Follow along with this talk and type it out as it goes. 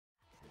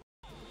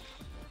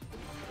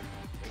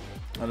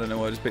I don't know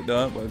why I just picked it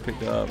up, but I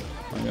picked it up.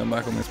 I'm going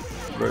back on this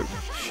rope.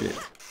 Shit.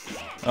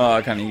 Oh,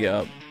 I can't even get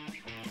up.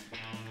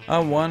 I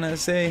wanna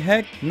say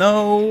heck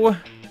no!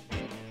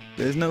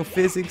 There's no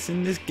physics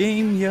in this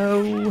game,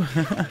 yo!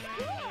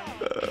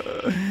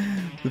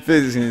 The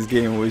physics in this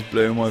game always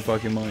blow my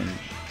fucking mind.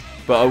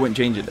 But I wouldn't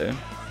change it though.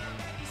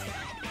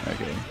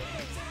 Okay.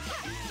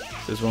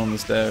 There's one on the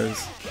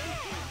stairs.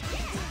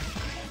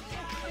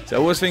 So I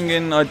was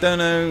thinking, I don't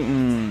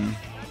know,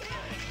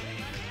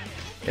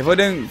 if I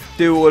don't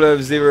do all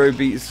of Zero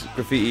Beats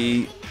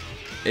Graffiti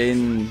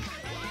in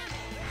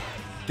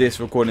this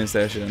recording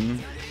session,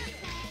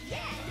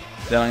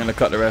 then I'm going to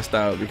cut the rest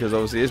out because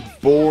obviously it's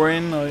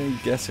boring. I'm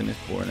guessing it's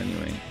boring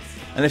anyway.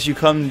 Unless you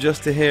come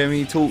just to hear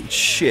me talk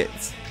shit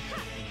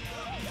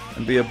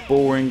and be a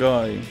boring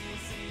guy.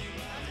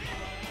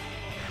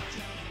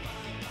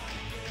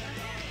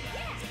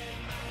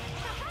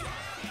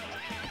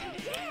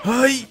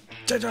 Hey!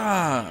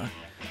 Cha-cha!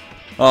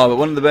 Oh, but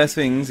one of the best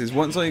things is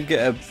once I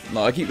get a...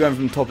 Like, I keep going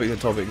from topic to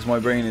topic because my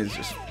brain is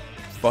just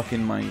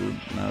fucking mangled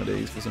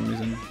nowadays for some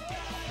reason.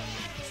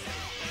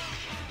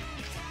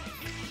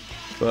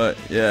 But,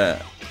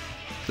 yeah.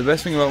 The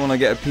best thing about when I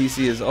get a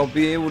PC is I'll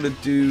be able to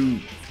do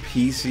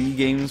PC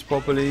games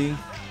properly.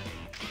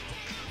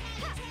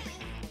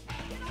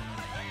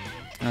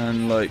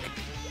 And, like,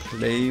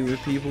 play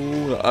with people,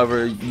 like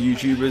other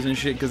YouTubers and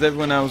shit. Because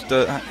everyone else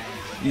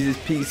uses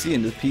PC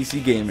and does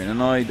PC gaming,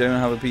 and I don't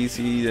have a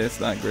PC that's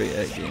that great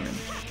at gaming.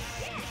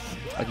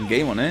 I can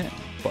game on it,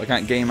 but I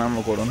can't game and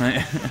record on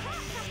it.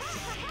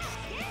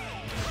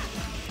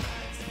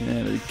 Yeah,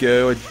 there we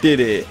go, I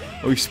did it.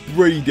 I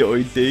sprayed it,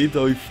 I did.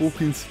 I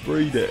fucking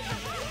sprayed it.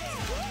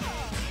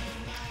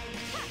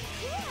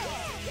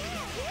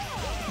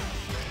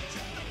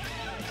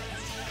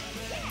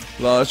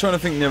 Like, I was trying to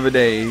think the other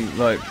day,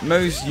 like,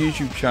 most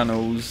YouTube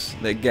channels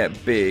that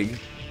get big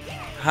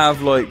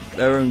have like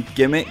their own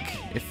gimmick,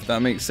 if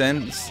that makes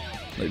sense.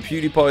 Like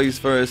PewDiePie's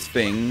first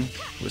thing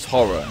was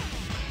horror.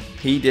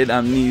 He did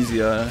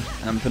Amnesia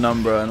and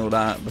Penumbra and all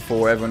that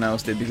before everyone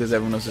else did because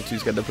everyone else was too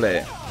scared to play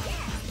it.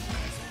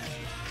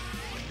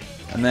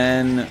 And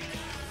then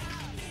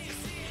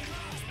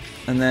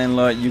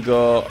like you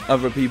got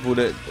other people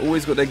that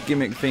always got their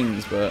gimmick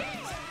things, but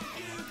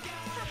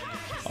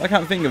I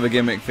can't think of a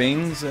gimmick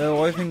thing,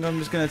 so I think I'm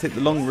just gonna take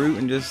the long route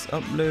and just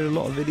upload a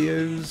lot of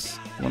videos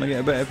when I get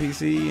a better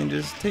PC and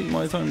just take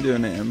my time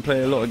doing it and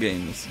play a lot of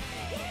games.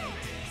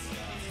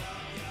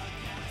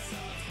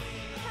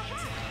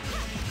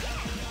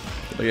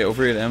 Did I get all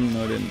three of them?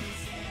 No, I didn't.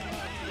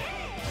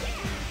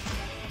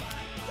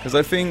 Because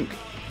I think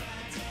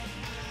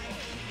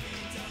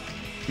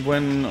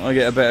when I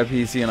get a better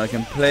PC and I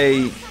can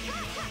play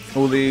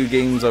all the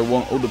games I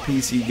want, all the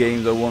PC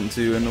games I want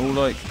to, and all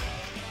like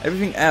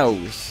everything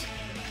else.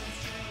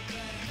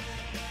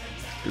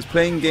 Because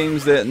playing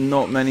games that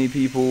not many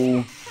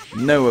people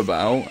know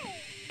about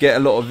get a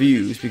lot of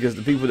views because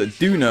the people that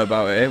do know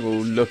about it will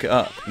look it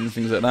up and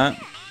things like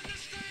that.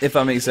 If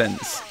that makes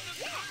sense.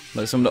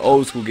 Like some of the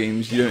old school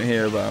games you don't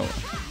hear about.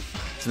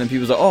 So then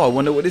people's like, oh, I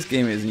wonder what this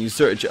game is, and you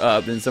search it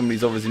up, then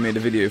somebody's obviously made a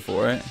video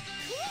for it.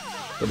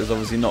 But there's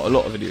obviously not a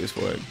lot of videos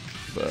for it.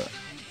 But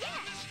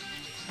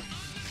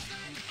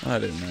I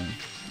don't know.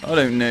 I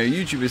don't know.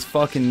 YouTube is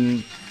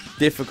fucking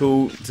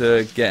difficult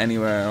to get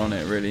anywhere on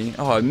it, really.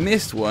 Oh, I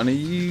missed one. Are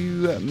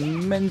you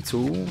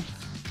mental?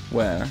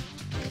 Where?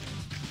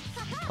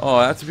 Oh,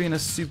 I had to be in a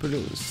super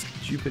little,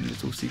 stupid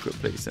little secret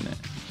place in it.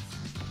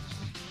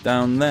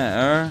 Down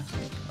there.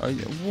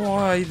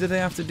 Why did they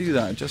have to do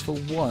that just for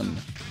one?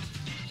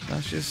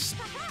 That's just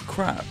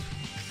crap.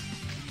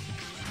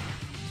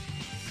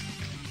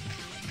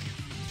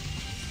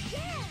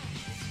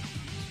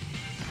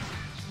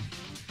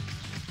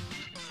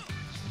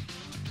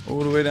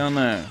 All the way down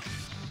there.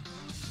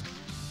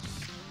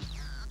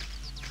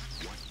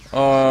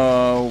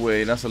 Oh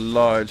wait, that's a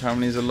large. How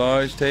many is a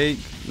large take?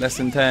 Less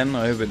than 10?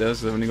 I hope it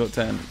does, I've only got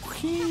 10.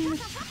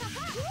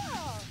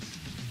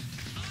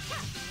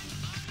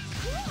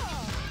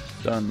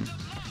 Done.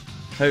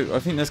 Oh, I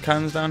think there's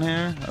cans down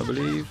here, I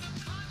believe.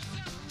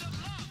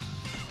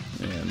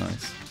 Yeah,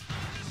 nice.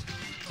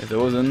 If there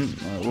wasn't,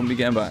 I wouldn't be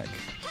getting back.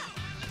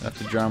 I have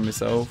to drown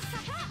myself.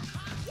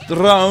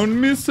 Drown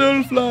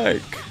myself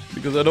like!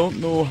 Because I don't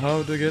know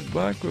how to get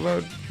back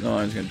without... No,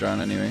 I'm just gonna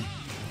drown anyway.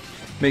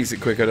 Makes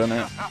it quicker, doesn't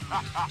it?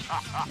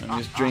 And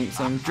just drink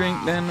some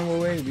drink, then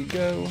away we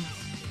go.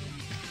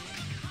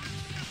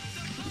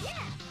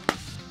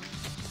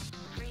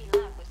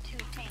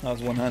 That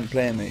was one hand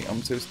playing, mate.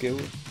 I'm so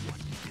skilled.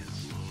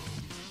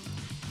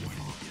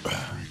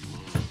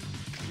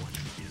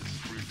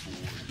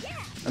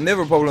 And the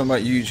other problem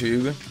about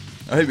YouTube,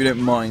 I hope you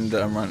don't mind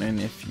that I'm ranting.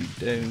 If you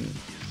don't,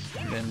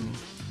 then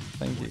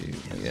thank you,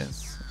 I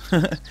guess.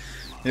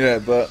 Yeah,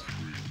 but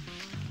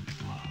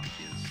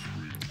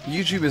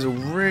YouTube is a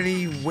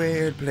really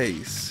weird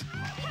place.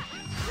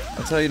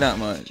 I'll tell you that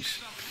much.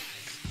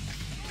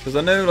 Because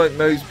I know, like,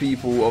 most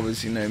people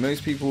obviously know.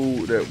 Most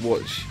people that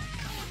watch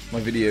my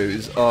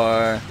videos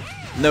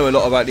know a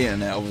lot about the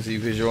internet, obviously,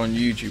 because you're on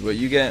YouTube. But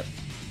you get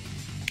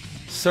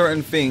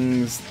certain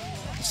things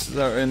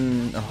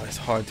certain, oh, it's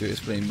hard to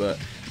explain, but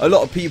a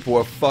lot of people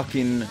are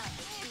fucking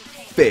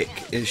thick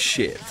as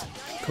shit,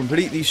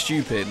 completely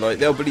stupid. Like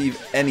they'll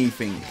believe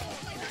anything.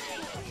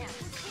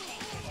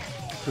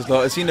 Because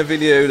like I've seen a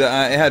video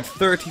that it had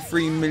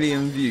 33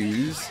 million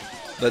views.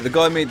 Like the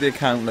guy made the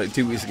account like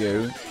 2 weeks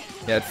ago.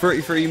 He had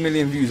 33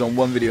 million views on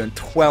one video and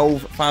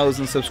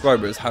 12,000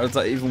 subscribers. How does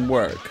that even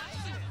work?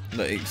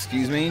 Like,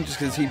 excuse me? Just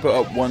because he put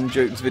up one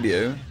jokes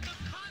video,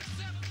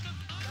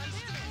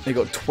 he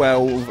got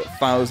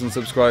 12,000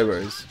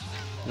 subscribers.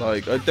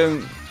 Like, I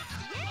don't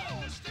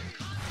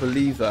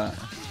believe that.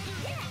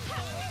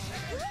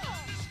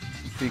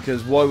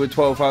 Because why would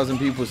 12,000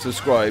 people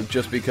subscribe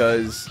just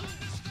because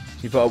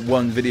he put up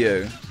one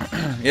video?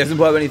 He hasn't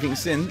put up anything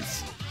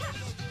since.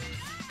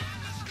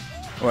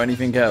 Or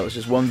anything else,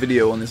 just one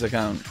video on this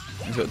account.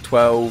 He's got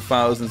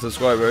 12,000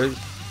 subscribers.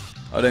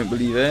 I don't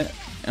believe it,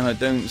 and I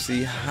don't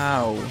see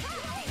how.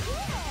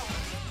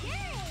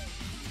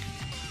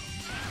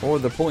 Or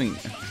the point.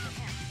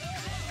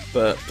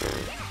 But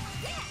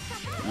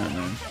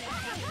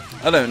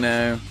I don't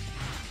know.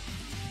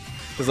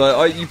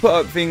 Because you put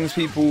up things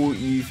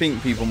you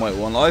think people might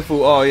want. I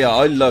thought, oh yeah,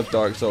 I love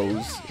Dark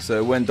Souls,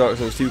 so when Dark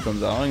Souls 2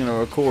 comes out, I'm gonna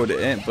record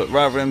it. But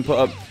rather than put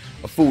up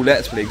a full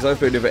Let's Play, because I've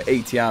played over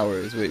 80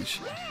 hours, which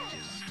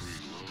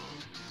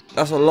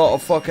that's a lot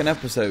of fucking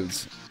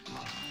episodes.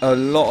 A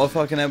lot of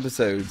fucking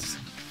episodes.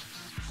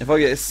 If I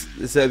get,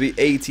 so it'll be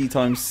 80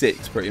 times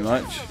 6 pretty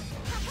much.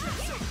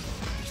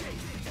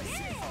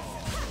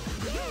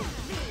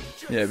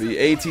 Yeah, it'll be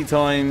 80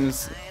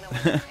 times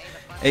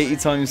 80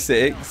 times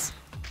 6.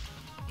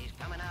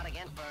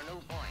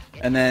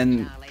 And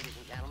then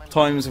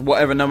times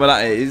whatever number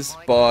that is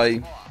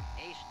by,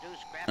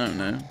 I don't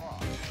know.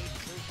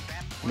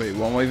 Wait,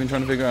 what am I even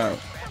trying to figure out?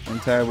 I'm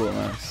terrible at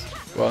maths.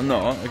 Well, I'm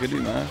not. I could do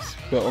maths,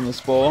 but on the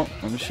spot,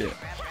 I'm shit.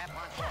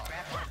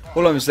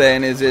 All I'm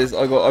saying is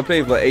I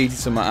played for like 80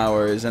 some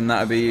hours, and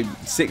that'd be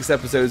 6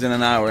 episodes in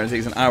an hour, and it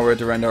takes an hour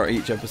to render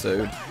each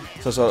episode.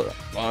 So it's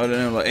like, I don't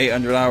know, like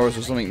 800 hours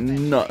or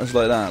something nuts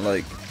like that.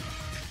 Like,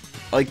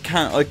 I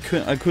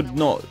could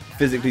not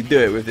physically do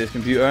it with this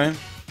computer,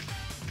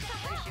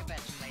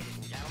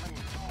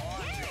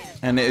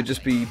 and it would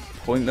just be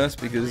pointless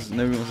because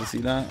nobody wants to see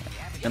that.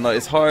 And like,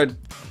 it's hard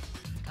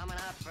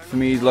for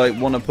me to like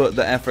want to put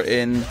the effort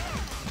in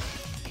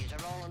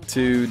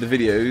to the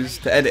videos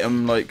to edit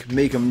them, like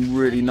make them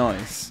really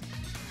nice,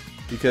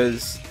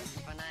 because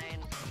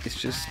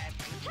it's just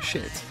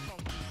shit.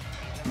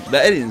 The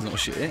editing's not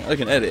shit. I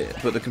can edit,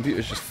 but the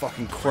computer's just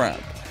fucking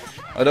crap.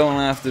 I don't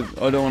want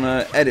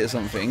to edit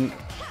something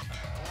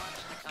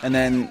and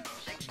then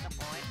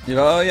you're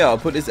like, oh yeah, I'll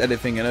put this edit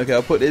thing in. Okay,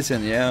 I'll put this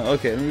in. Yeah,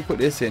 okay, let me put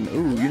this in.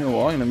 Ooh, you know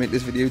what? I'm gonna make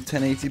this video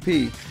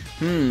 1080p.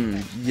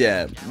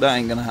 Yeah, that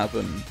ain't gonna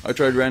happen. I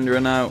tried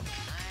rendering out,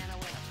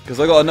 because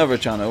I got another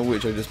channel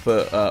which I just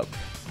put up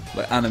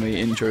like anime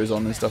intros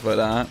on and stuff like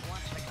that.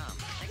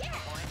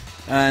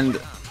 And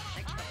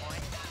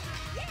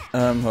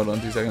hold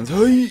on 2 seconds.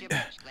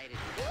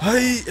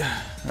 Hey,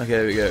 okay,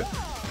 there we go.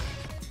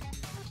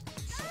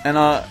 And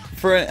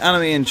for an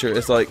anime intro,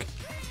 it's like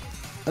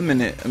a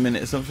minute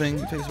something.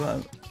 It takes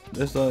about,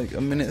 it's like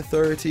a minute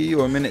 30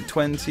 or a minute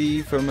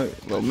 20 for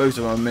well, most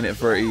of them are a minute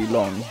 30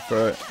 long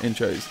for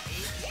intros.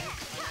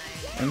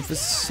 And for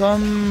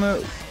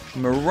some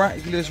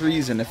miraculous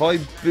reason, if I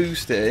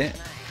boost it,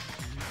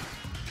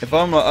 if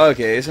I'm like,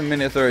 okay, it's a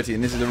minute 30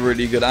 and this is a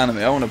really good anime,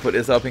 I want to put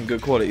this up in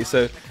good quality,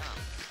 so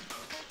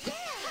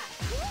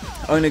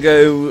I'm gonna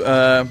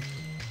go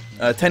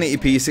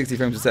 1080p 60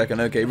 frames per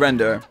second. Okay,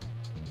 render.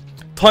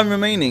 Time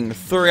remaining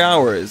 3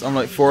 hours. I'm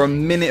like, for a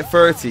minute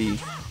 30,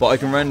 but I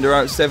can render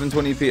out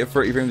 720p at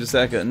 30 frames a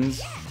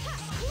second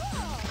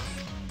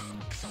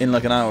in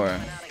like an hour.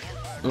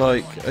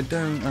 Like, I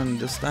don't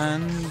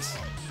understand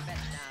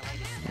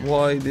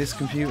why this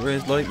computer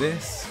is like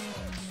this.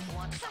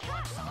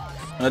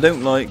 I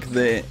don't like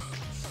that.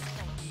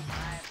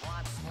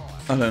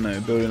 I don't know,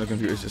 building a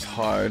computer is just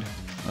hard.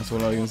 That's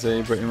all I can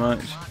say pretty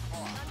much.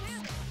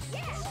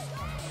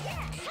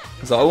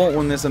 So I want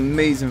one that's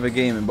amazing for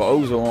gaming, but I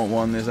also want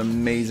one that's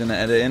amazing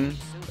at editing.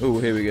 Oh,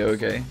 here we go,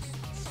 okay.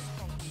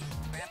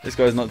 This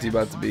guy's not too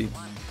bad to beat.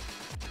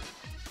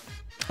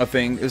 I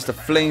think it's the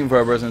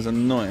flamethrower person is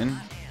annoying.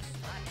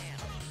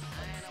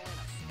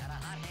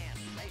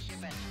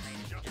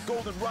 The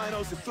Golden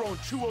Rhinos have thrown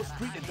Chuo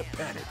Street into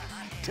panic.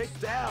 Take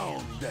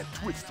down that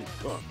twisted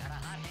punk.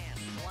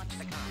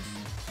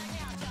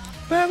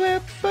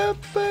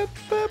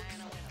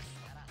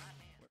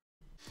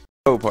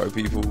 Hello party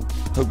people,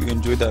 hope you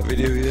enjoyed that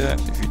video. Yeah,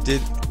 if you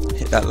did,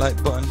 hit that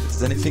like button. If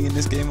there's anything in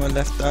this game I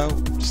left out,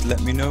 just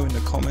let me know in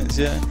the comments.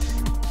 Yeah,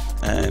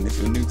 and if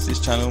you're new to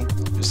this channel,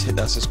 just hit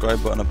that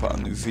subscribe button. I put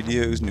out new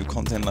videos, new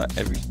content like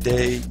every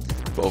day.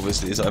 But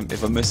obviously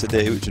if I miss a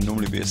day, which would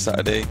normally be a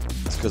Saturday,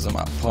 it's because I'm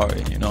out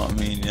partying, you know what I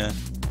mean? Yeah,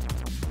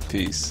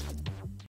 peace.